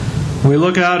We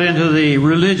look out into the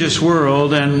religious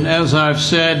world, and as I've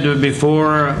said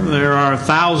before, there are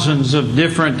thousands of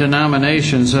different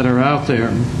denominations that are out there.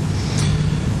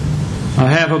 I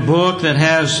have a book that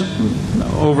has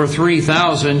over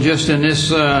 3,000 just in this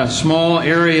small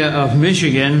area of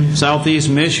Michigan, southeast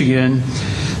Michigan,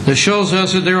 that shows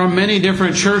us that there are many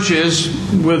different churches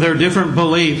with their different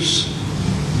beliefs.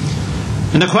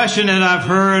 And the question that I've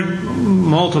heard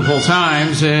multiple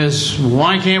times is,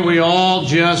 why can't we all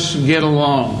just get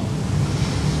along?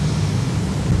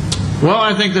 Well,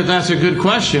 I think that that's a good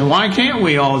question. Why can't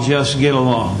we all just get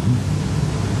along?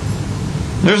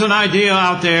 There's an idea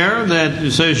out there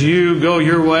that says you go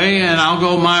your way and I'll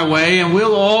go my way and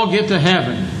we'll all get to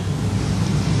heaven.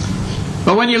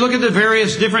 But when you look at the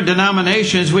various different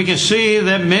denominations, we can see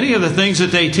that many of the things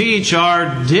that they teach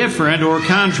are different or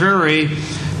contrary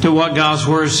to what God's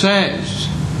Word says.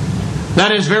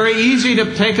 That is very easy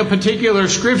to take a particular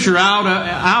scripture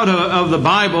out of the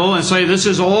Bible and say this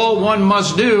is all one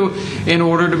must do in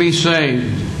order to be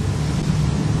saved.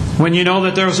 When you know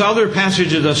that there's other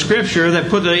passages of Scripture that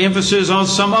put the emphasis on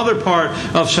some other part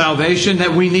of salvation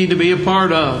that we need to be a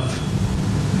part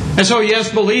of. And so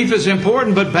yes, belief is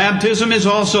important, but baptism is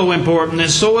also important,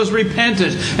 and so is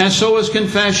repentance, and so is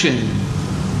confession.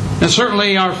 And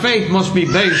certainly our faith must be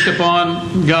based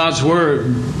upon God's Word.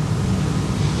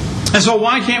 And so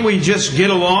why can't we just get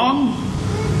along?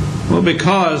 Well,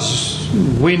 because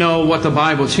we know what the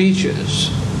Bible teaches.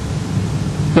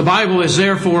 The Bible is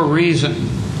there for a reason.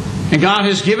 And God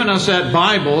has given us that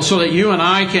Bible so that you and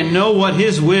I can know what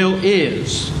His will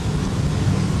is.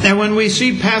 And when we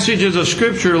see passages of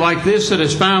Scripture like this that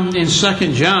is found in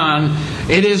 2 John,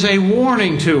 it is a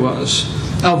warning to us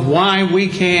of why we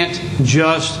can't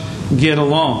just get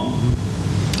along.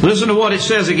 Listen to what it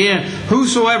says again.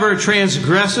 Whosoever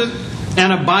transgresseth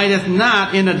and abideth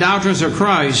not in the doctrines of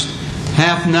Christ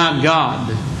hath not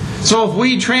God. So if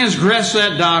we transgress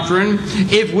that doctrine,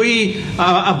 if we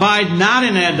abide not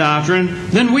in that doctrine,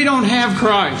 then we don't have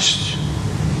Christ.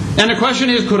 And the question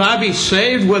is, could I be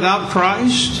saved without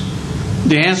Christ?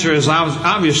 The answer is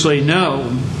obviously no.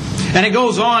 And it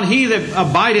goes on, he that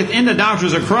abideth in the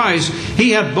doctrines of Christ,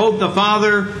 he hath both the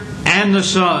Father and the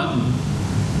Son.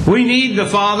 We need the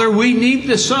Father, we need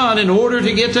the Son in order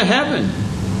to get to heaven.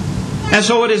 And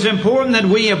so it is important that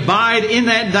we abide in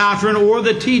that doctrine or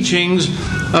the teachings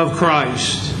of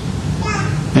Christ.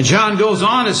 And John goes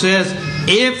on and says,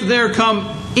 if there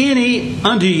come any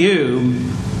unto you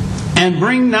and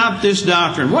bring not this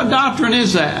doctrine. What doctrine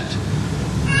is that?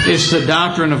 It's the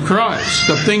doctrine of Christ.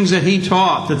 The things that He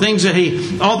taught. The things that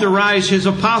He authorized His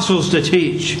apostles to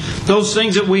teach. Those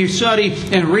things that we study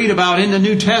and read about in the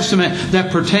New Testament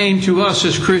that pertain to us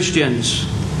as Christians.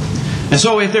 And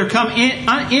so if there come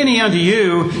any unto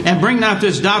you and bring not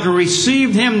this doctrine,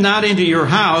 receive him not into your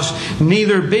house,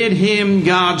 neither bid him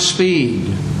Godspeed.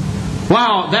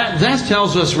 Wow, that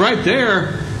tells us right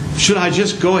there, should I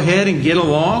just go ahead and get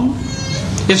along?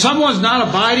 If someone's not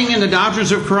abiding in the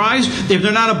doctrines of Christ, if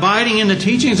they're not abiding in the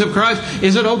teachings of Christ,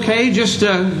 is it okay just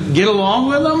to get along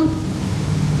with them?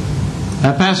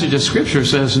 That passage of Scripture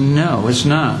says no, it's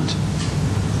not.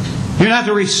 You're not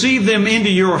to receive them into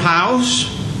your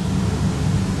house.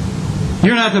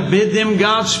 You're not to bid them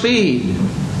Godspeed.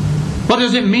 What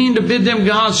does it mean to bid them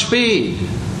Godspeed?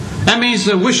 That means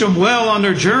to wish them well on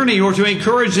their journey or to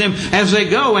encourage them as they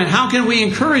go. And how can we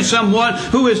encourage someone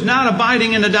who is not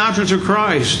abiding in the doctrines of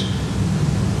Christ?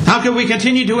 How can we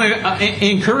continue to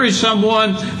encourage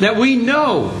someone that we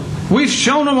know? We've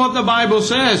shown them what the Bible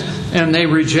says and they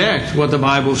reject what the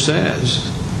Bible says.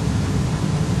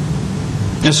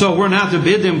 And so we're not to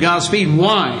bid them Godspeed.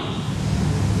 Why?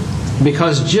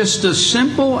 Because just the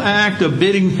simple act of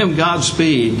bidding them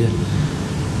Godspeed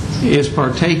is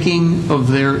partaking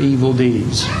of their evil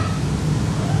deeds.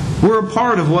 We're a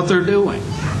part of what they're doing.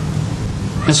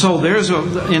 And so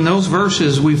in those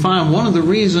verses we find one of the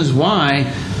reasons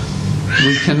why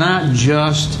we cannot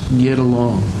just get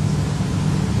along.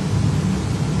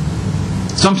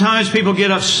 Sometimes people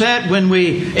get upset when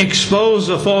we expose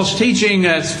a false teaching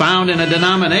that's found in a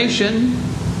denomination.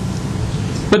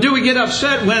 But do we get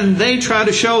upset when they try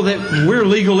to show that we're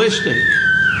legalistic?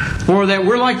 Or that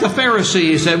we're like the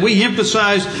Pharisees, that we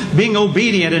emphasize being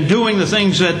obedient and doing the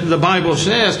things that the Bible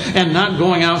says and not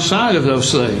going outside of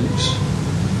those things?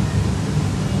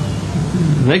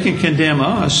 They can condemn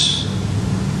us.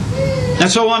 And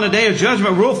so on the day of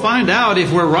judgment, we'll find out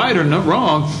if we're right or not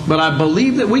wrong. But I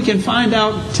believe that we can find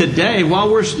out today,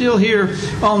 while we're still here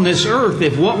on this earth,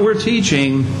 if what we're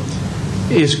teaching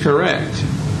is correct.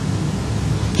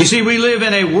 You see, we live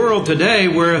in a world today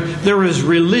where there is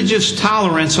religious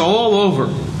tolerance all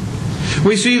over.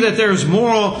 We see that there's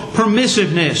moral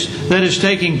permissiveness that is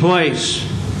taking place.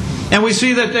 And we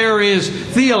see that there is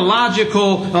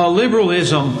theological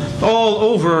liberalism all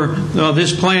over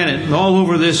this planet, all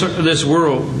over this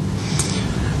world.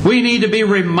 We need to be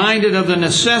reminded of the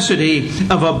necessity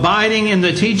of abiding in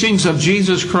the teachings of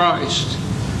Jesus Christ,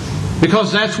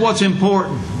 because that's what's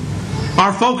important.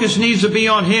 Our focus needs to be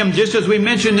on Him. Just as we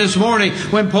mentioned this morning,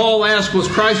 when Paul asked, was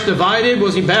Christ divided?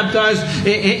 Was He baptized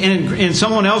in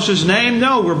someone else's name?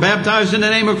 No, we're baptized in the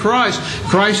name of Christ.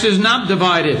 Christ is not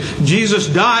divided. Jesus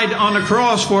died on the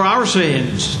cross for our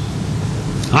sins.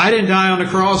 I didn't die on the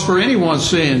cross for anyone's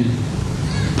sin.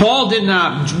 Paul did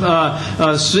not.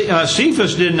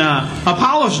 Cephas did not.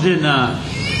 Apollos did not.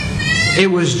 It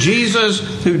was Jesus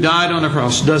who died on the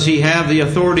cross. Does He have the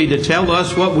authority to tell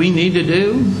us what we need to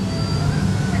do?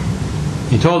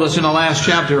 He told us in the last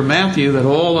chapter of Matthew that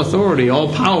all authority,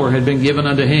 all power had been given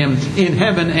unto Him in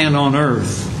heaven and on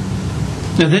earth.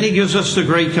 And then He gives us the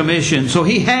Great Commission. So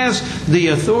He has the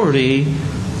authority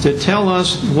to tell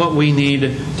us what we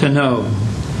need to know.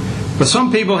 But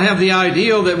some people have the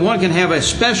ideal that one can have a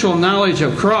special knowledge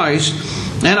of Christ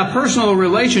and a personal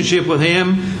relationship with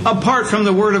Him apart from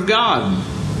the Word of God.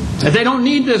 That they don't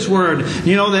need this Word,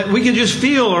 that we can just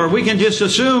feel or we can just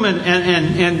assume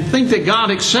and think that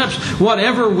God accepts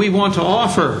whatever we want to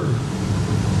offer.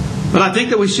 But I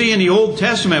think that we see in the Old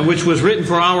Testament, which was written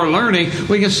for our learning,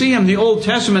 we can see in the Old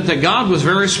Testament that God was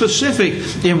very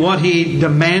specific in what He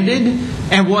demanded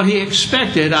and what He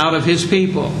expected out of His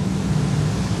people.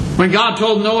 When God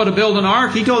told Noah to build an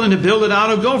ark, He told him to build it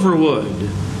out of gopher wood.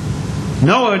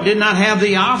 Noah did not have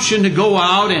the option to go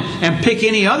out and pick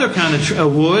any other kind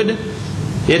of wood.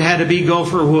 It had to be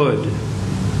gopher wood.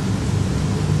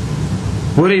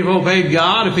 Would he have obeyed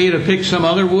God if he had picked some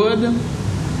other wood?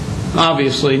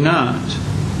 Obviously not.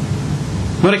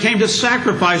 When it came to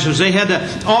sacrifices, they had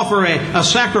to offer a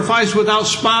sacrifice without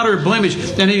spot or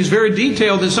blemish. And He was very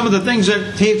detailed in some of the things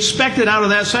that He expected out of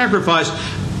that sacrifice.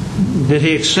 Did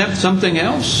He accept something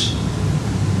else?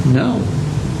 No.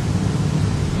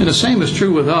 And the same is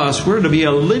true with us. We're to be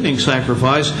a living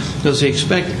sacrifice. Does He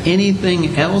expect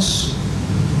anything else?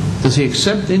 Does He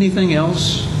accept anything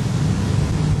else?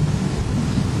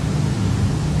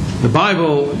 The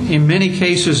Bible, in many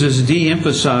cases, is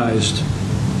de-emphasized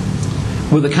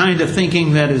with the kind of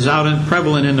thinking that is out and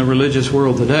prevalent in the religious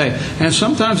world today, and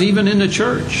sometimes even in the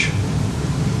church.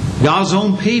 God's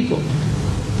own people,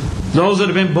 those that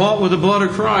have been bought with the blood of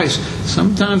Christ,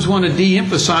 sometimes want to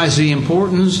de-emphasize the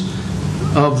importance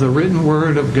of the written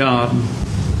Word of God.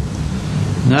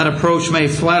 And that approach may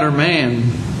flatter man,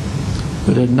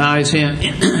 but it denies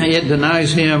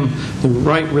him the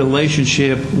right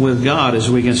relationship with God, as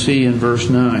we can see in verse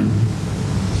 9.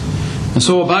 And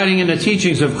so abiding in the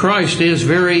teachings of Christ is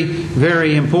very,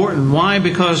 very important. Why?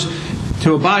 Because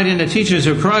to abide in the teachings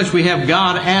of Christ, we have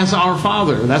God as our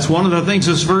Father. That's one of the things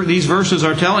these verses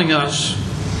are telling us.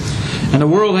 And the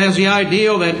world has the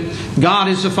ideal that God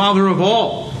is the Father of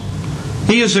all.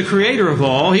 He is the creator of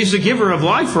all. He's the giver of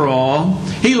life for all.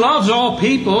 He loves all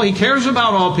people. He cares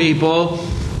about all people.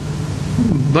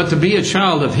 But to be a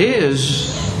child of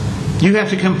His, you have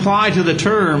to comply to the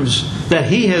terms that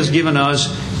He has given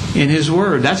us in His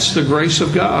Word. That's the grace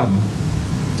of God.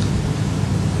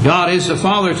 God is the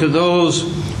Father to those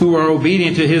who are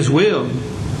obedient to His will.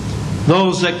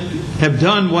 Those that have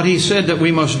done what He said that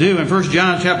we must do. In 1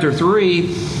 John chapter 3,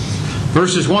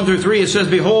 verses 1 through 3, it says,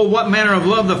 Behold, what manner of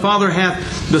love the Father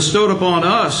hath bestowed upon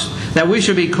us, that we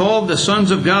should be called the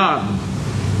sons of God.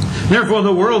 Therefore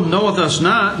the world knoweth us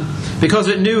not, because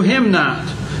it knew Him not.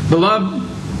 Beloved,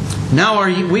 now are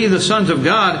we the sons of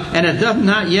God, and it doth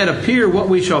not yet appear what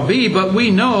we shall be, but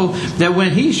we know that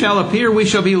when He shall appear, we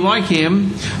shall be like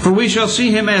Him, for we shall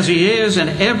see Him as He is, and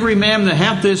every man that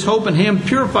hath this hope in Him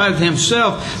purifieth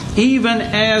himself, even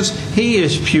as He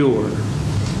is pure.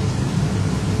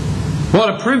 What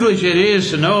a privilege it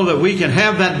is to know that we can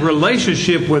have that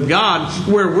relationship with God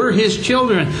where we're His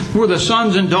children. We're the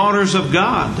sons and daughters of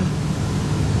God.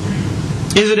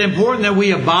 Is it important that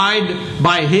we abide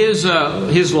by His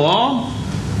law,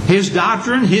 His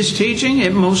doctrine, His teaching?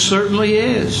 It most certainly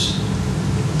is.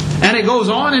 And it goes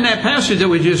on in that passage that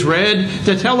we just read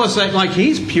to tell us that like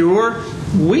He's pure,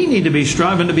 we need to be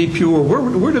striving to be pure.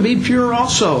 We're to be pure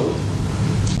also.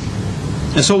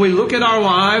 And so we look at our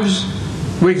lives,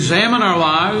 we examine our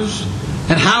lives,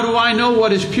 and how do I know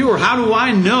what is pure? How do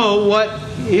I know what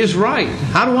is right?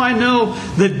 How do I know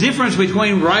the difference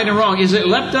between right and wrong? Is it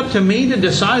left up to me to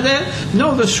decide that?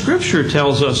 No, the Scripture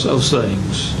tells us those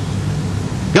things.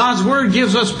 God's Word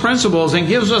gives us principles and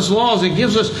gives us laws and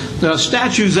gives us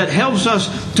statutes that helps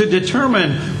us to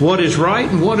determine what is right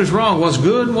and what is wrong, what's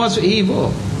good and what's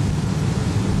evil.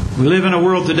 We live in a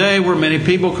world today where many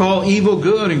people call evil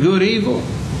good and good evil.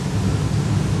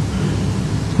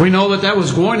 We know that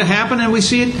was going to happen, and we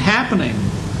see it happening.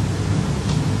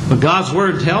 But God's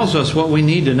Word tells us what we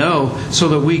need to know so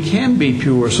that we can be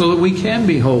pure, so that we can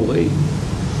be holy.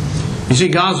 You see,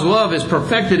 God's love is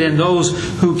perfected in those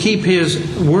who keep His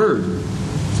Word.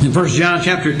 In 1 John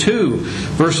chapter 2,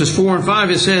 verses 4 and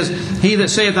 5, it says, "He that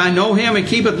saith, I know Him, and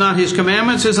keepeth not His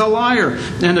commandments, is a liar,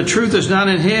 and the truth is not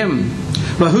in him.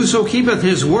 But whoso keepeth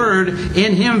His word,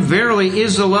 in him verily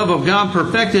is the love of God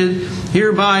perfected.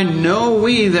 Hereby know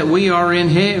we that we are in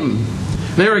Him."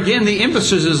 There again, the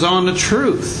emphasis is on the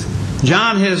truth.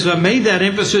 John has made that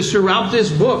emphasis throughout this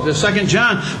book. The 2nd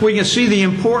John, we can see the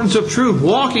importance of truth,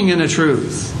 walking in the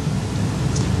truth.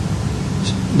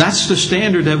 That's the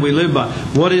standard that we live by.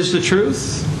 What is the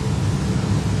truth?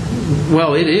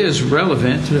 Well, it is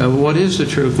relevant. What is the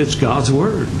truth? It's God's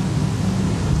Word.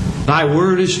 Thy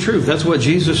Word is truth. That's what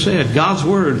Jesus said. God's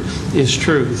Word is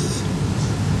truth.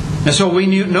 And so we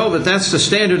know that that's the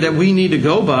standard that we need to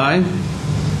go by.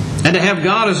 And to have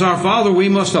God as our Father, we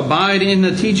must abide in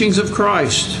the teachings of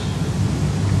Christ.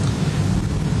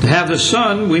 To have the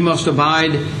Son, we must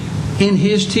abide in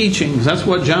His teachings. That's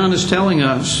what John is telling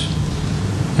us.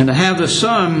 And to have the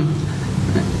Son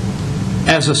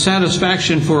as a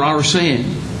satisfaction for our sin.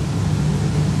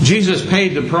 Jesus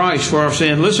paid the price for our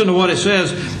sin. Listen to what it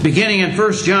says, beginning in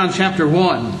 1 John chapter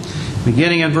 1,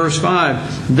 beginning in verse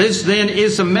 5. "This then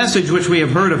is the message which we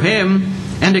have heard of Him,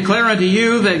 and declare unto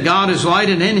you that God is light,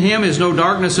 and in Him is no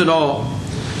darkness at all.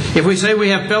 If we say we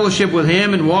have fellowship with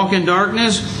Him and walk in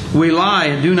darkness, we lie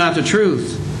and do not the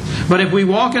truth. But if we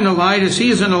walk in the light as He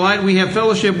is in the light, we have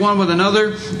fellowship one with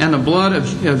another, and the blood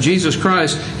of Jesus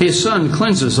Christ, His Son,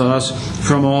 cleanses us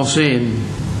from all sin.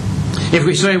 If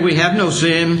we say we have no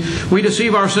sin, we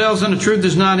deceive ourselves, and the truth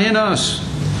is not in us.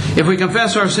 If we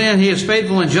confess our sin, He is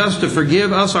faithful and just to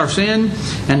forgive us our sin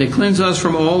and to cleanse us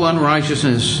from all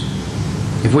unrighteousness.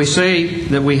 If we say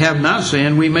that we have not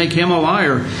sinned, we make Him a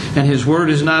liar, and His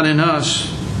word is not in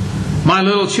us. My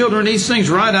little children, these things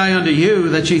write I unto you,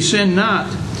 that ye sin not.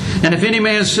 And if any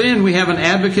man sin, we have an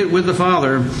advocate with the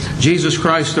Father, Jesus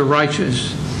Christ the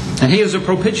righteous. And He is a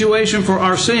propitiation for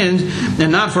our sins,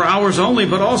 and not for ours only,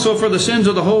 but also for the sins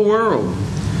of the whole world.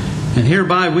 And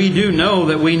hereby we do know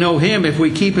that we know Him, if we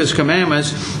keep His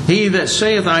commandments. He that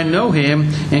saith, I know Him,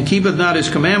 and keepeth not His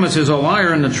commandments, is a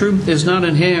liar, and the truth is not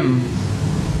in him.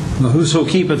 But whoso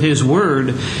keepeth His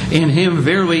word, in him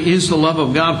verily is the love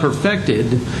of God perfected.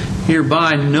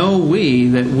 Hereby know we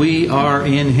that we are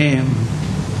in Him.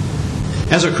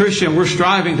 As a Christian, we're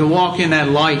striving to walk in that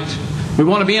light. We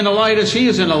want to be in the light as He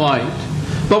is in the light.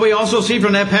 But we also see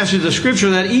from that passage of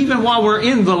Scripture that even while we're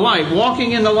in the light,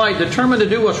 walking in the light, determined to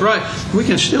do what's right, we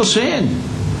can still sin.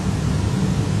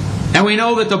 And we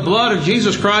know that the blood of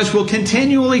Jesus Christ will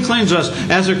continually cleanse us.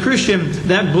 As a Christian,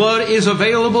 that blood is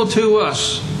available to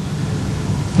us.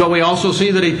 But we also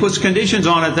see that He puts conditions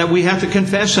on it, that we have to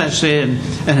confess that sin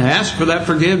and ask for that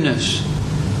forgiveness.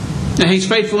 And He's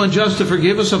faithful and just to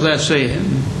forgive us of that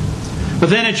sin. But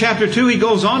then in chapter 2 He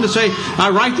goes on to say,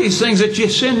 I write these things that ye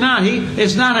sin not.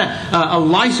 It's not a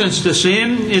license to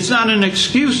sin. It's not an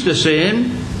excuse to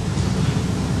sin.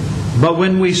 But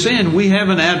when we sin, we have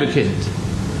an advocate.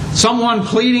 Someone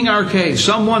pleading our case.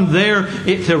 Someone there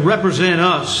to represent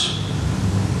us.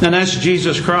 And that's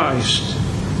Jesus Christ.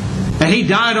 And He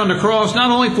died on the cross not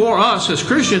only for us as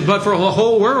Christians, but for the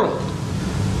whole world.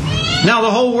 Now the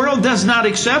whole world does not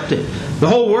accept it. The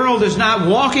whole world is not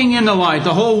walking in the light.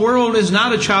 The whole world is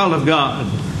not a child of God.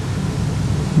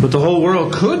 But the whole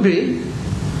world could be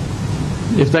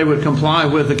if they would comply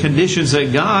with the conditions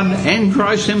that God and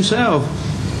Christ Himself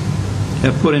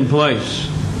have put in place.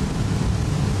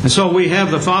 And so we have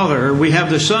the Father, we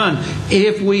have the Son,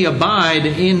 if we abide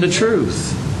in the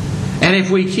truth. And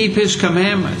if we keep His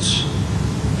commandments.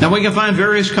 Now we can find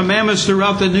various commandments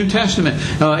throughout the New Testament,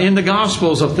 in the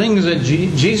Gospels, of things that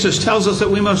Jesus tells us that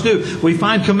we must do. We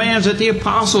find commands that the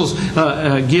apostles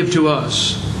give to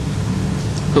us.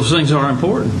 Those things are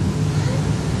important.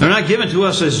 They're not given to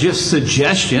us as just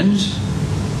suggestions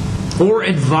or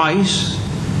advice.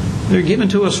 They're given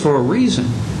to us for a reason.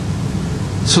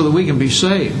 So that we can be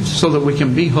saved, so that we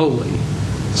can be holy,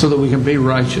 so that we can be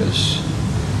righteous.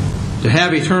 To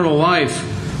have eternal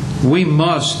life, we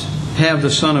must have the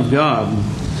Son of God.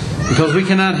 Because we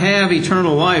cannot have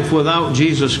eternal life without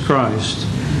Jesus Christ.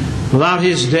 Without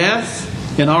His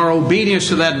death and our obedience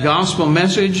to that gospel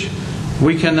message,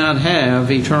 we cannot have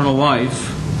eternal life.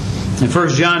 In 1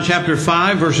 John chapter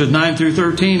 5, verses 9 through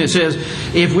 13, it says,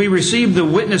 "If we receive the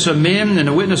witness of men, then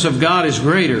the witness of God is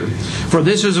greater. For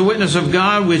this is the witness of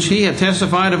God which He hath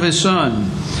testified of His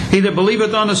Son. He that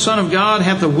believeth on the Son of God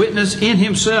hath the witness in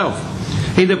himself.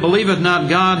 He that believeth not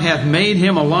God hath made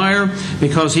him a liar,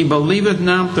 because he believeth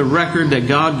not the record that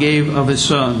God gave of His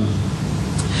Son.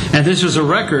 And this is a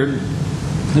record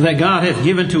that God hath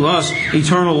given to us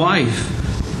eternal life.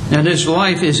 And this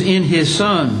life is in His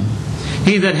Son.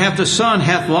 He that hath the Son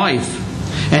hath life,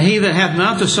 and he that hath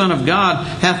not the Son of God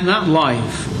hath not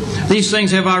life. These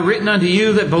things have I written unto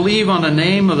you that believe on the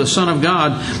name of the Son of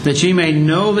God, that ye may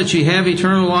know that ye have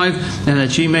eternal life, and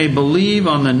that ye may believe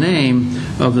on the name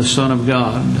of the Son of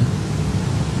God."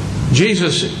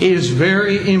 Jesus is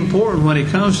very important when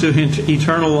it comes to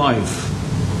eternal life.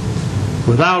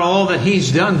 Without all that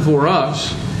He's done for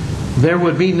us, there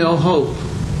would be no hope.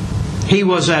 He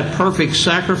was that perfect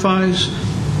sacrifice,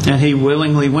 and He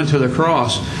willingly went to the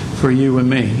cross for you and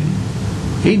me.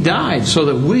 He died so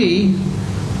that we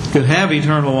could have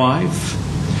eternal life,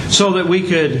 so that we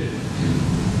could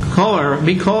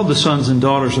be called the sons and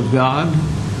daughters of God.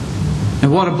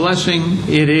 And what a blessing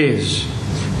it is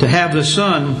to have the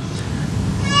Son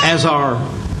as our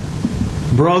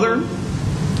brother,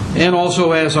 and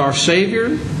also as our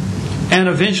Savior, and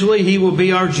eventually He will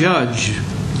be our judge.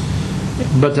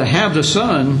 But to have the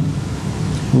Son,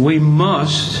 we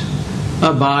must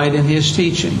abide in His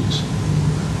teachings.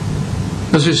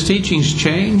 Does His teachings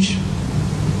change?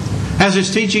 Has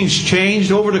His teachings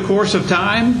changed over the course of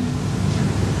time?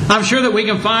 I'm sure that we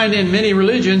can find in many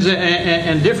religions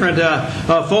and different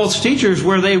false teachers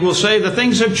where they will say that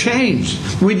things have changed.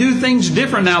 We do things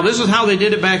different now. This is how they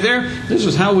did it back there. This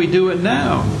is how we do it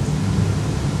now.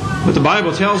 But the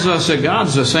Bible tells us that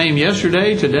God's the same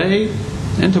yesterday, today,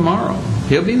 and tomorrow.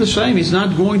 He'll be the same. He's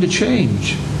not going to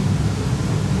change.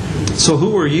 So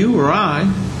who are you or I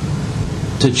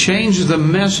to change the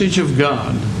message of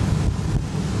God?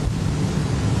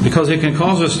 Because it can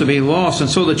cause us to be lost. And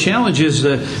so the challenge is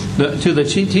to the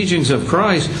teachings of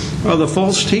Christ are the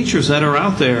false teachers that are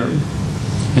out there.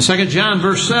 In 2 John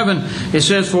verse 7, it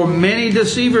says, "For many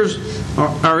deceivers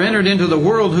are entered into the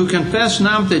world, who confess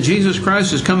not that Jesus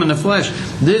Christ is come in the flesh.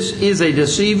 This is a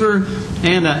deceiver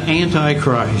and an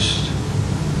antichrist."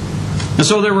 And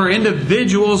so there were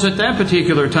individuals at that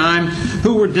particular time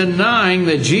who were denying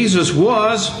that Jesus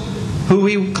was who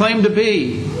He claimed to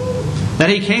be. That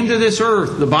He came to this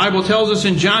earth. The Bible tells us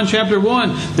in John chapter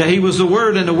 1 that He was the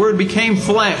Word, and the Word became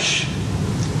flesh.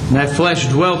 And that flesh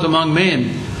dwelt among men.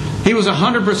 He was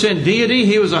 100% deity.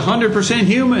 He was 100%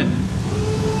 human.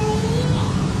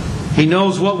 He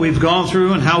knows what we've gone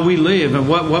through and how we live and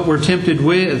what we're tempted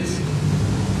with.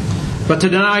 But to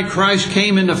deny Christ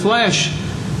came in the flesh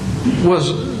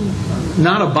was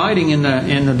not abiding in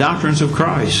the doctrines of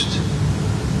Christ.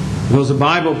 Because the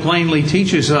Bible plainly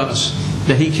teaches us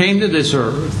that He came to this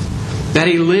earth, that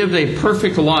He lived a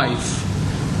perfect life,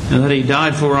 and that He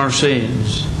died for our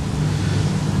sins.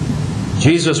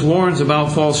 Jesus warns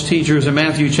about false teachers in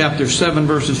Matthew chapter 7,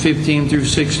 verses 15 through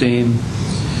 16.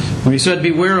 When He said,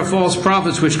 "Beware of false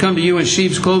prophets which come to you in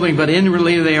sheep's clothing, but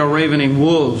inwardly they are ravening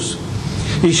wolves.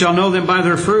 Ye shall know them by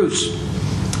their fruits.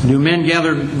 Do men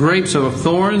gather grapes of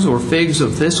thorns or figs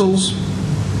of thistles?"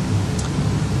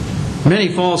 Many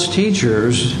false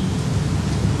teachers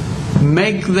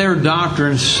make their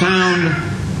doctrine sound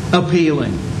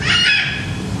appealing.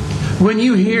 When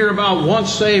you hear about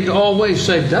once saved, always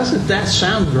saved, doesn't that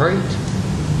sound great?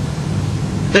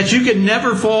 That you can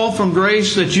never fall from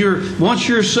grace, that once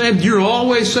you're saved, you're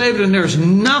always saved, and there's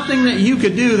nothing that you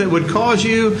could do that would cause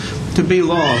you to be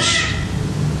lost.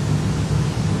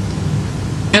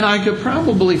 And I could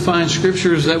probably find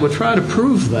scriptures that would try to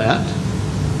prove that.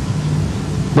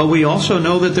 But we also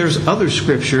know that there's other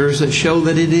scriptures that show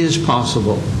that it is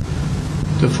possible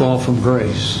to fall from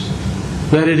grace.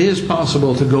 That it is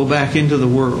possible to go back into the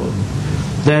world.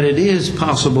 That it is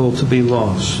possible to be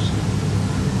lost.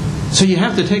 So you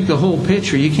have to take the whole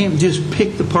picture. You can't just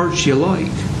pick the parts you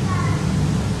like.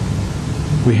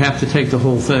 We have to take the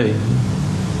whole thing.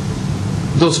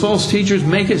 Those false teachers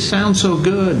make it sound so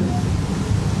good.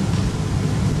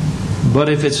 But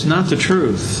if it's not the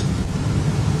truth,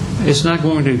 it's not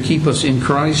going to keep us in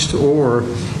Christ or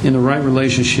in the right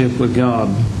relationship with God.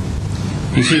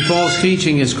 You see, false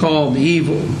teaching is called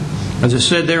evil. As it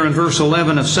said there in verse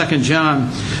 11 of 2 John,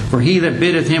 "For he that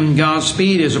biddeth him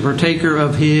Godspeed is a partaker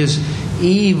of his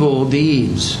evil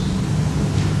deeds."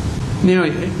 You know,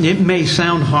 it may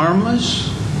sound harmless.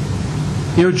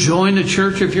 Join the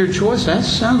church of your choice. That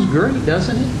sounds great,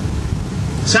 doesn't it?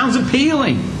 Sounds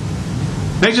appealing.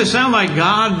 Makes it sound like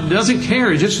God doesn't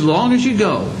care just as long as you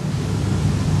go.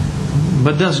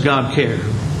 But does God care?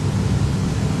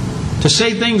 To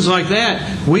say things like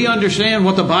that, we understand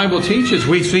what the Bible teaches.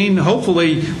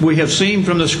 Hopefully we have seen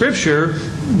from the Scripture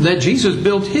that Jesus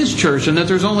built His church and that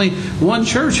there's only one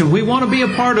church. And we want to be a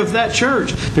part of that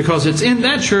church because it's in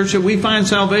that church that we find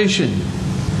salvation.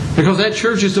 Because that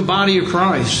church is the body of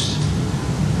Christ.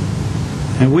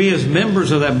 And we as members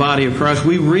of that body of Christ,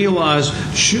 we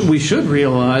should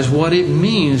realize what it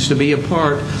means to be a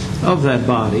part of that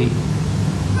body.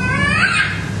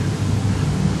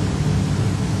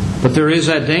 But there is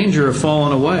that danger of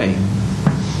falling away.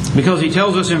 Because He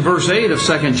tells us in verse 8 of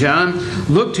 2 John,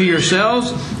 "Look to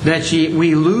yourselves that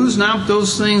we lose not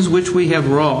those things which we have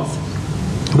wrought,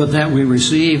 but that we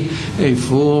receive a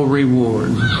full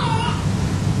reward."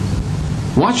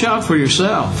 Watch out for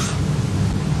yourself.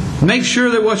 Make sure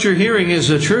that what you're hearing is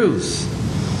the truth.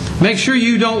 Make sure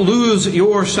you don't lose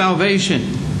your salvation.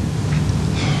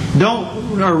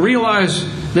 Realize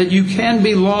that you can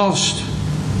be lost.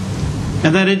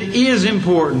 And that it is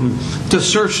important to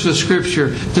search the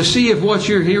Scripture to see if what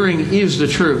you're hearing is the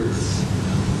truth.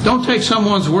 Don't take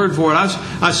someone's word for it.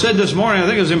 I said this morning, I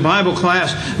think it was in Bible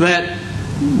class, that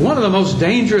one of the most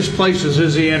dangerous places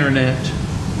is the Internet.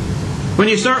 When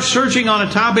you start searching on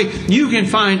a topic, you can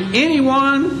find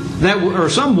anyone or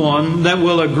someone that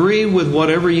will agree with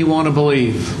whatever you want to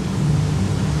believe.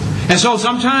 And so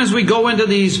sometimes we go into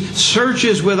these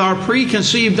searches with our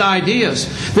preconceived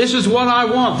ideas. This is what I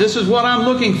want. This is what I'm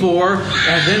looking for.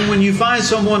 And then when you find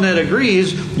someone that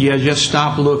agrees, you just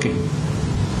stop looking.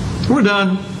 We're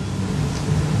done.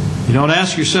 You don't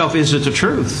ask yourself, is it the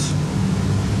truth?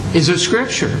 Is it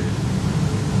Scripture?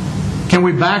 Can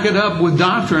we back it up with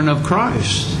doctrine of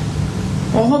Christ?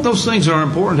 All of those things are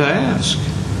important to ask.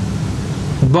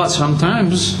 But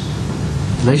sometimes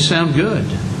they sound good.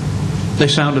 They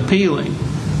sound appealing.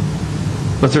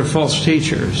 But they're false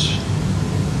teachers.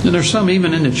 And there's some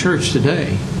even in the church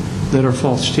today that are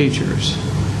false teachers.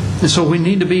 And so we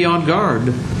need to be on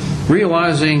guard,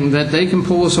 realizing that they can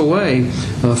pull us away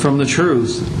from the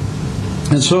truth.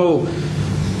 And so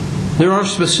there are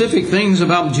specific things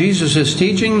about Jesus'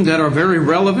 teaching that are very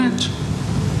relevant.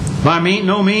 By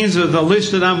no means the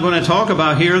list that I'm going to talk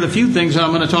about here, the few things that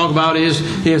I'm going to talk about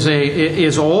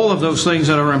is all of those things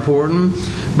that are important.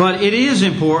 But it is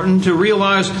important to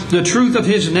realize the truth of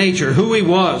His nature, who He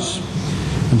was.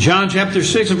 In John chapter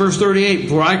 6 and verse 38,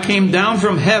 "For I came down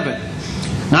from heaven,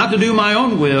 not to do my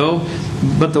own will,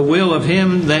 but the will of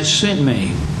Him that sent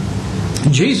me."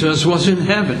 Jesus was in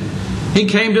heaven. He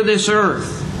came to this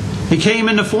earth. He came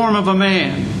in the form of a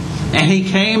man. And He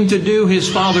came to do His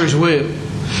Father's will.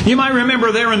 You might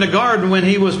remember there in the garden when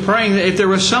He was praying that if there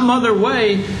was some other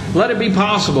way, let it be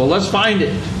possible. Let's find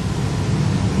it.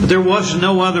 But there was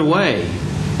no other way.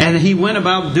 And He went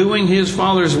about doing His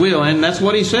Father's will. And that's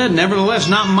what He said. "Nevertheless,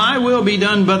 not my will be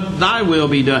done, but Thy will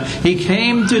be done." He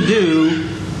came to do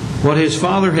what His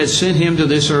Father had sent Him to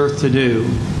this earth to do.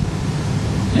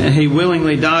 And He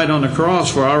willingly died on the cross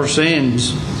for our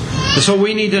sins. And so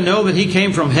we need to know that He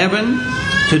came from heaven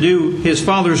to do His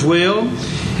Father's will.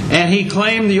 And He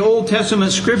claimed the Old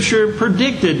Testament Scripture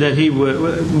predicted that He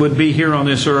would be here on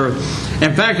this earth.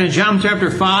 In fact, in John chapter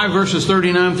 5, verses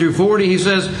 39 through 40, He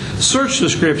says, "Search the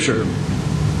Scripture,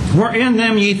 for in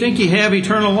them ye think ye have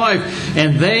eternal life,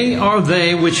 and they are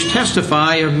they which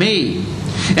testify of me.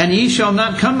 And ye shall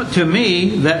not come to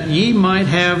me, that ye might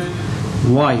have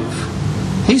life."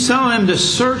 He's telling them to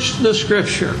search the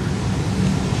Scripture.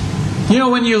 You know,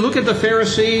 when you look at the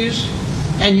Pharisees,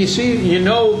 and you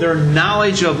know their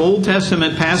knowledge of Old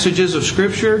Testament passages of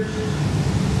Scripture,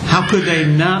 how could they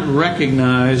not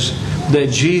recognize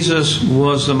that Jesus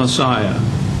was the Messiah?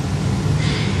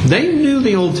 They knew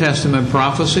the Old Testament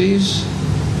prophecies,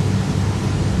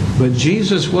 but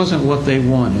Jesus wasn't what they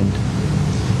wanted.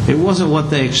 It wasn't what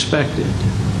they expected.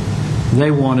 They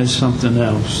wanted something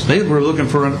else. They were looking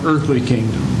for an earthly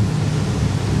kingdom.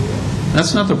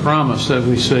 That's not the promise that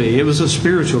we see. It was a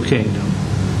spiritual kingdom.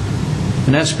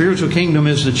 And that spiritual kingdom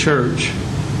is the church.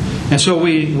 And so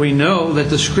we know that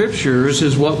the Scriptures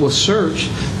is what was searched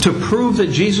to prove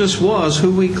that Jesus was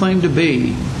who He claimed to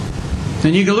be.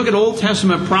 And you can look at Old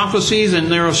Testament prophecies,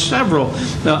 and there are several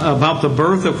about the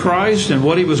birth of Christ and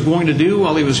what He was going to do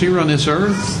while He was here on this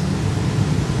earth.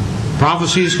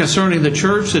 Prophecies concerning the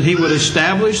church that He would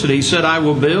establish, that He said, "I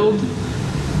will build."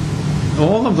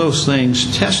 All of those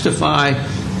things testify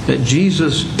that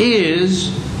Jesus is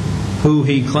who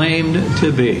He claimed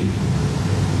to be.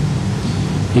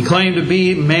 He claimed to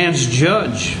be man's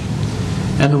judge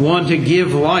and the one to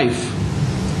give life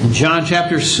In John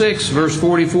chapter 6, verse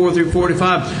 44 through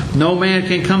 45, no man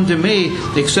can come to me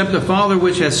except the Father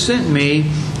which has sent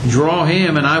me draw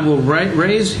him, and I will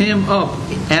raise him up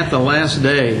at the last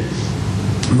day.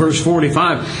 Verse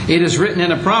 45, it is written in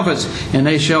the prophets, and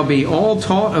they shall be all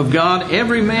taught of God.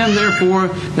 Every man therefore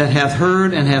that hath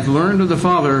heard and hath learned of the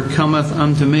Father cometh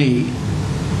unto me.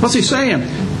 What's he saying?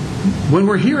 When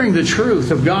we're hearing the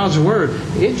truth of God's Word,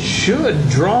 it should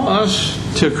draw us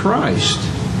to Christ.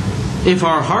 If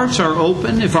our hearts are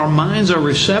open, if our minds are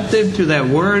receptive to that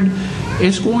Word,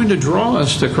 it's going to draw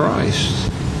us to Christ.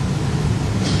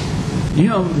 You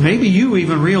know, maybe you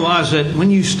even realize that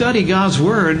when you study God's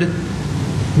Word,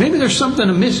 maybe there's something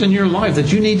amiss in your life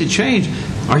that you need to change.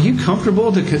 Are you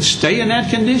comfortable to stay in that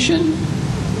condition?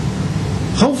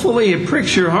 Hopefully it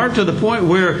pricks your heart to the point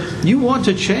where you want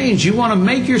to change. You want to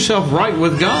make yourself right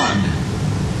with God.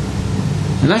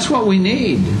 And that's what we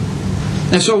need.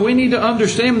 And so we need to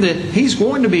understand that He's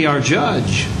going to be our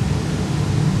judge.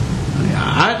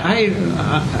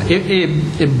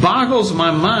 It boggles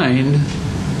my mind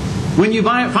when you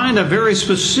find a very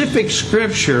specific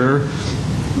scripture,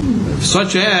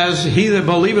 such as, he that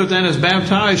believeth and is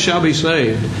baptized shall be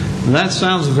saved. That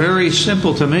sounds very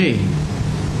simple to me.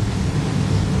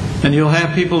 And you'll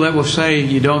have people that will say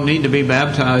you don't need to be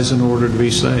baptized in order to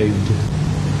be saved.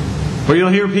 Or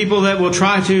you'll hear people that will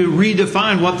try to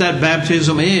redefine what that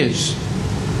baptism is.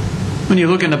 When you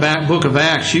look in the book of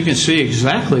Acts, you can see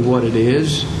exactly what it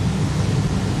is.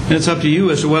 And it's up to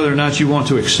you as to whether or not you want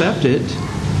to accept it.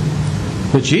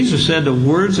 But Jesus said, the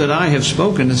words that I have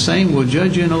spoken, the same will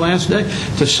judge you in the last day.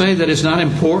 To say that it's not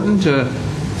important to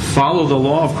follow the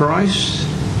law of Christ.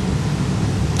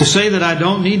 To say that I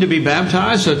don't need to be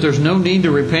baptized, that there's no need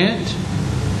to repent.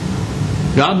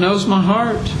 God knows my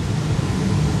heart.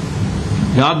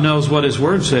 God knows what His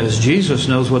Word says. Jesus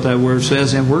knows what that Word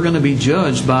says. And we're going to be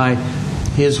judged by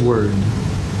His Word.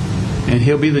 And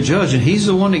He'll be the judge. And He's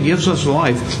the one that gives us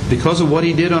life. Because of what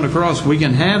He did on the cross, we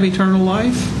can have eternal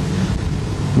life.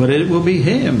 But it will be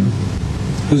Him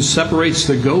who separates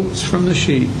the goats from the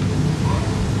sheep.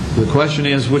 The question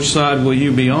is, which side will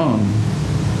you be on?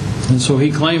 And so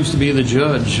He claims to be the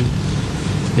judge.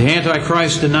 The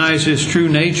Antichrist denies his true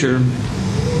nature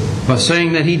by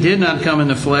saying that He did not come in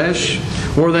the flesh,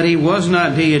 or that He was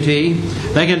not deity.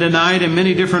 They can deny it in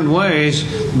many different ways,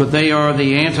 but they are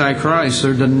the Antichrist.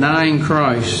 They're denying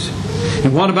Christ.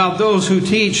 And what about those who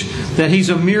teach that He's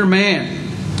a mere man,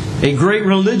 a great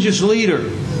religious leader?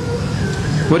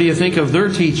 What do you think of their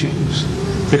teachings?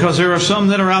 Because there are some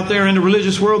that are out there in the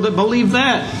religious world that believe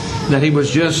that He was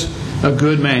just a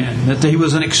good man, that He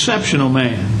was an exceptional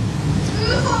man.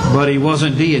 But He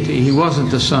wasn't deity. He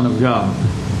wasn't the Son of God.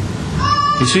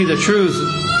 You see, the truth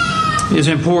is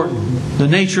important. The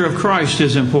nature of Christ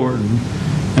is important.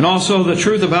 And also the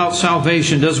truth about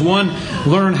salvation. Does one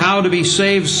learn how to be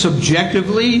saved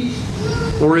subjectively,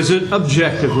 or is it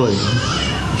objectively?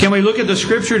 Can we look at the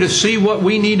Scripture to see what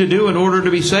we need to do in order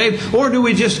to be saved? Or do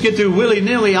we just get through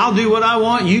willy-nilly, I'll do what I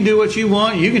want, you do what you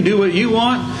want, you can do what you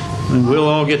want, and we'll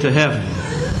all get to heaven?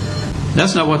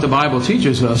 That's not what the Bible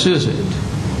teaches us, is it?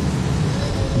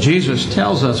 Jesus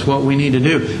tells us what we need to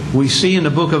do. We see in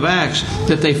the book of Acts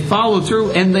that they followed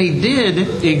through and they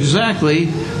did exactly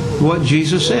what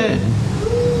Jesus said.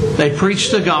 They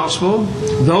preached the gospel.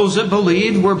 Those that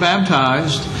believed were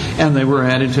baptized and they were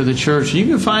added to the church. You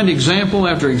can find example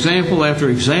after example after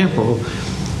example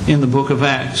in the book of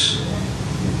Acts.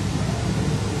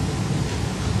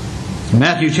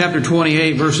 Matthew chapter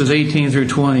 28 verses 18 through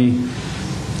 20.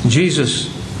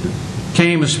 Jesus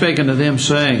came and spake unto them,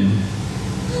 saying,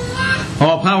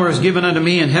 all power is given unto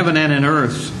me in heaven and in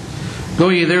earth. Go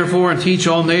ye therefore and teach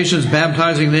all nations,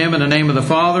 baptizing them in the name of the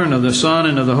Father and of the Son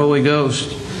and of the Holy Ghost,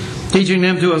 teaching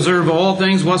them to observe all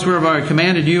things whatsoever I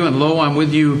commanded you, and lo, I'm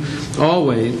with you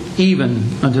always,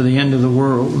 even unto the end of the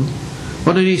world.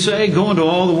 What did He say? Go into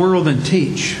all the world and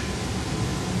teach.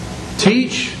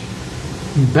 Teach,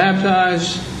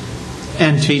 baptize,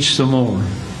 and teach some more.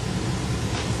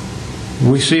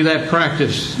 We see that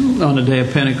practice on the day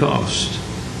of Pentecost.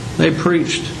 They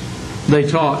preached, they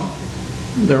taught,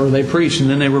 or they preached and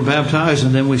then they were baptized,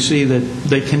 and then we see that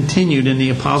they continued in the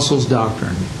apostles'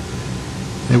 doctrine.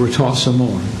 They were taught some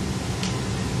more.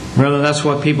 Rather, that's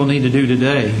what people need to do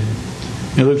today.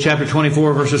 In Luke chapter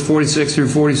 24 verses 46 through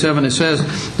 47 it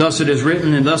says, thus it is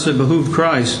written, and thus it behooved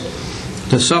Christ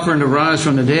to suffer and to rise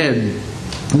from the dead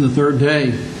on the third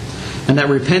day, and that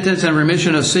repentance and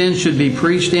remission of sins should be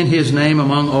preached in His name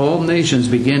among all nations,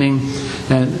 beginning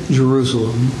at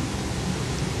Jerusalem.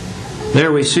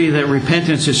 There we see that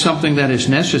repentance is something that is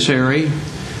necessary.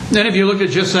 Then if you look at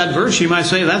just that verse, you might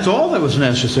say that's all that was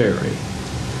necessary.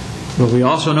 But we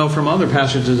also know from other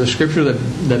passages of Scripture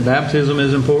that baptism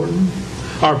is important.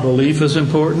 Our belief is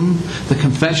important. The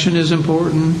confession is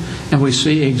important. And we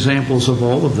see examples of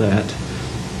all of that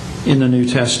in the New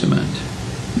Testament.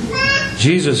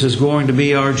 Jesus is going to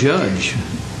be our judge.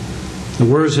 The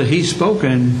words that He's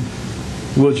spoken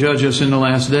will judge us in the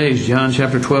last days. John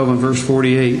chapter 12 and verse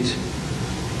 48.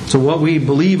 So what we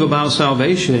believe about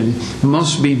salvation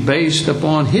must be based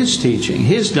upon His teaching,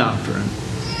 His doctrine.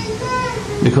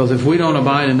 Because if we don't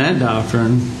abide in that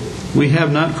doctrine, we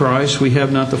have not Christ, we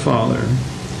have not the Father.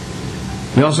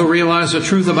 We also realize the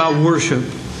truth about worship.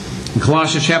 In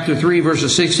Colossians chapter 3,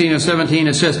 verses 16 and 17,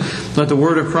 it says, "Let the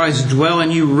word of Christ dwell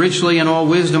in you richly in all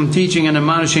wisdom, teaching and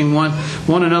admonishing one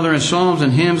another in psalms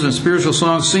and hymns and spiritual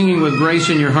songs, singing with grace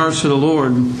in your hearts to the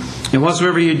Lord. And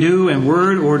whatsoever you do in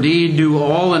word or deed, do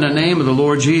all in the name of the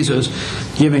Lord Jesus,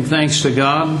 giving thanks to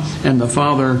God and the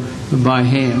Father by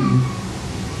Him."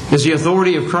 Is the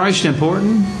authority of Christ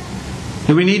important?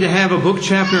 Do we need to have a book,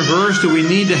 chapter, and verse? Do we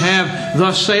need to have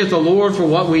 "Thus saith the Lord" for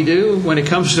what we do when it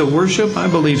comes to worship? I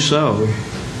believe so.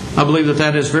 I believe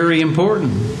that is very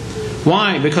important.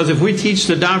 Why? Because if we teach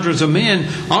the doctrines of men,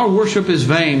 our worship is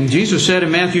vain. Jesus said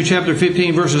in Matthew chapter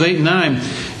 15, verses 8 and 9,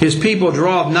 "His people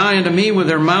draweth nigh unto me with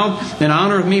their mouth, and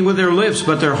honoureth me with their lips,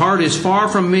 but their heart is far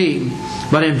from me.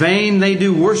 But in vain they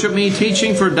do worship me,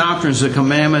 teaching for doctrines the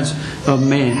commandments of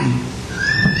men."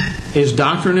 Is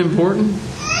doctrine important?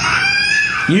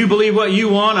 You believe what you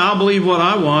want, I'll believe what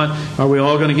I want. Are we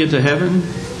all going to get to heaven?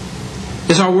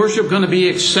 Is our worship going to be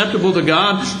acceptable to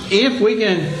God? If we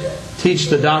can teach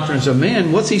the doctrines of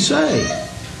men, what's He say?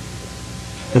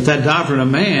 That doctrine of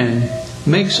man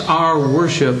makes our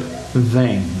worship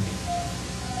vain.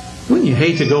 Wouldn't you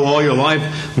hate to go all your life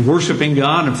worshiping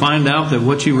God and find out that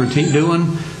what you were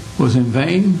doing was in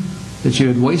vain? That you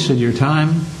had wasted your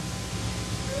time?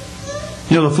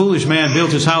 You know, the foolish man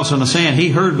built his house on the sand. He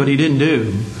heard, but he didn't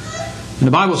do. And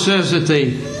the Bible says that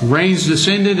the rains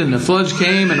descended and the floods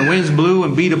came and the winds blew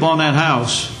and beat upon that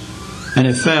house. And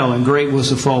it fell, and great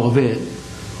was the fall of it.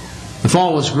 The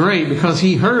fall was great because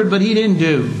he heard, but he didn't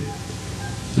do.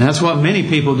 And that's what many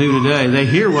people do today. They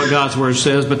hear what God's Word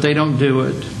says, but they don't do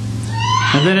it.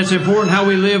 And then it's important how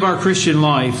we live our Christian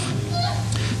life.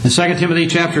 In 2 Timothy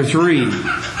chapter 3,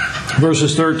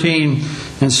 verses 13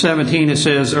 and 17, it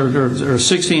says, or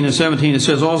 16 and 17, it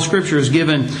says, "All Scripture is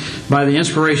given by the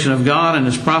inspiration of God and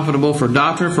is profitable for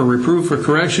doctrine, for reproof, for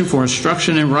correction, for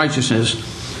instruction in righteousness,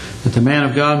 that the man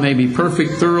of God may be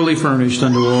perfect, thoroughly furnished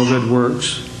unto all good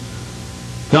works."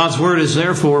 God's Word is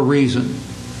there for a reason.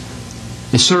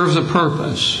 It serves a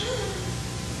purpose.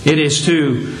 It is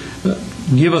to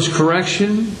give us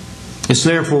correction. It's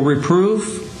there for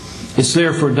reproof. It's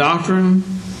there for doctrine.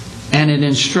 And it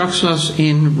instructs us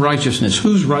in righteousness.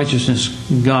 Whose righteousness?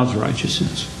 God's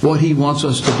righteousness. What He wants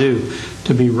us to do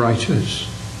to be righteous.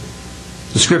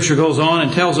 The Scripture goes on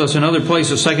and tells us in other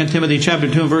places, 2 Timothy chapter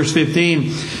 2 and verse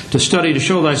 15, "To study to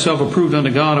show thyself approved unto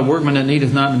God, a workman that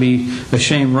needeth not to be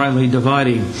ashamed, rightly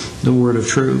dividing the word of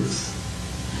truth."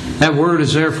 That word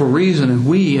is there for a reason, and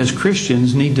we as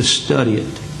Christians need to study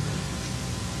it.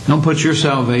 Don't put your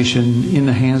salvation in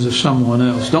the hands of someone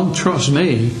else. Don't trust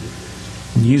me.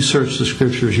 You search the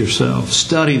Scriptures yourself.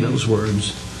 Study those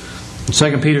words. In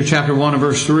 2 Peter chapter 1 and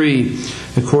verse 3,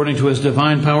 "According to His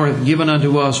divine power hath given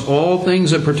unto us all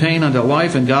things that pertain unto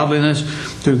life and godliness,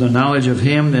 through the knowledge of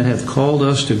Him that hath called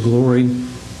us to glory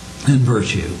and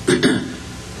virtue."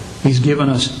 He's given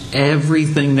us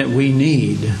everything that we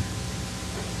need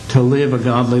to live a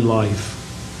godly life,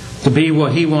 to be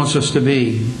what He wants us to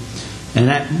be. And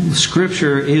that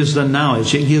Scripture is the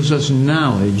knowledge. It gives us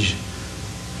knowledge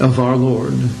of our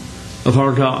Lord, of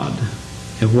our God,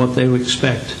 and what they would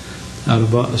expect out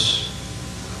of us.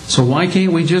 So why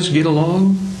can't we just get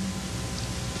along?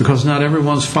 Because not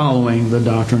everyone's following the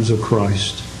doctrines of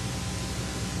Christ.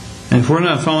 And if we're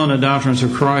not following the doctrines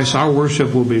of Christ, our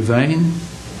worship will be vain.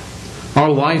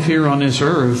 Our life here on this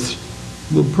earth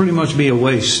will pretty much be a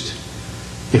waste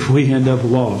if we end up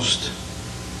lost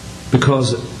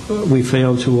because we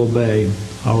fail to obey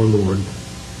our Lord.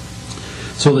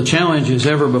 So the challenge is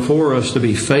ever before us to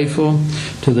be faithful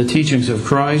to the teachings of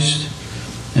Christ,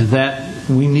 and that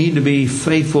we need to be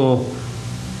faithful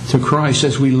to Christ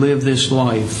as we live this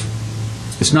life.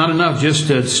 It's not enough just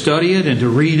to study it and to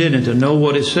read it and to know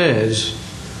what it says.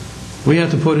 We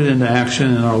have to put it into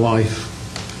action in our life.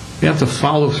 We have to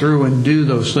follow through and do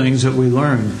those things that we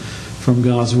learn from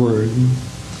God's Word.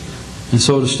 And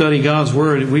so to study God's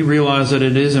Word, we realize that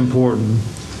it is important.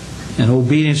 And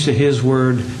obedience to His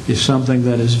Word is something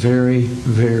that is very,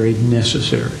 very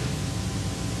necessary.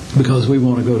 Because we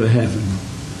want to go to heaven.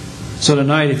 So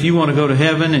tonight, if you want to go to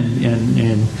heaven,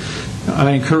 and I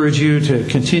encourage you to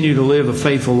continue to live a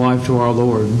faithful life to our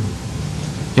Lord.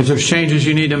 If there's changes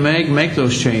you need to make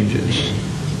those changes.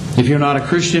 If you're not a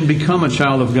Christian, become a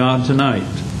child of God tonight.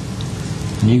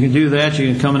 And you can do that.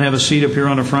 You can come and have a seat up here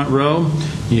on the front row.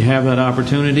 You have that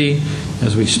opportunity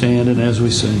as we stand and as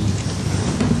we sing.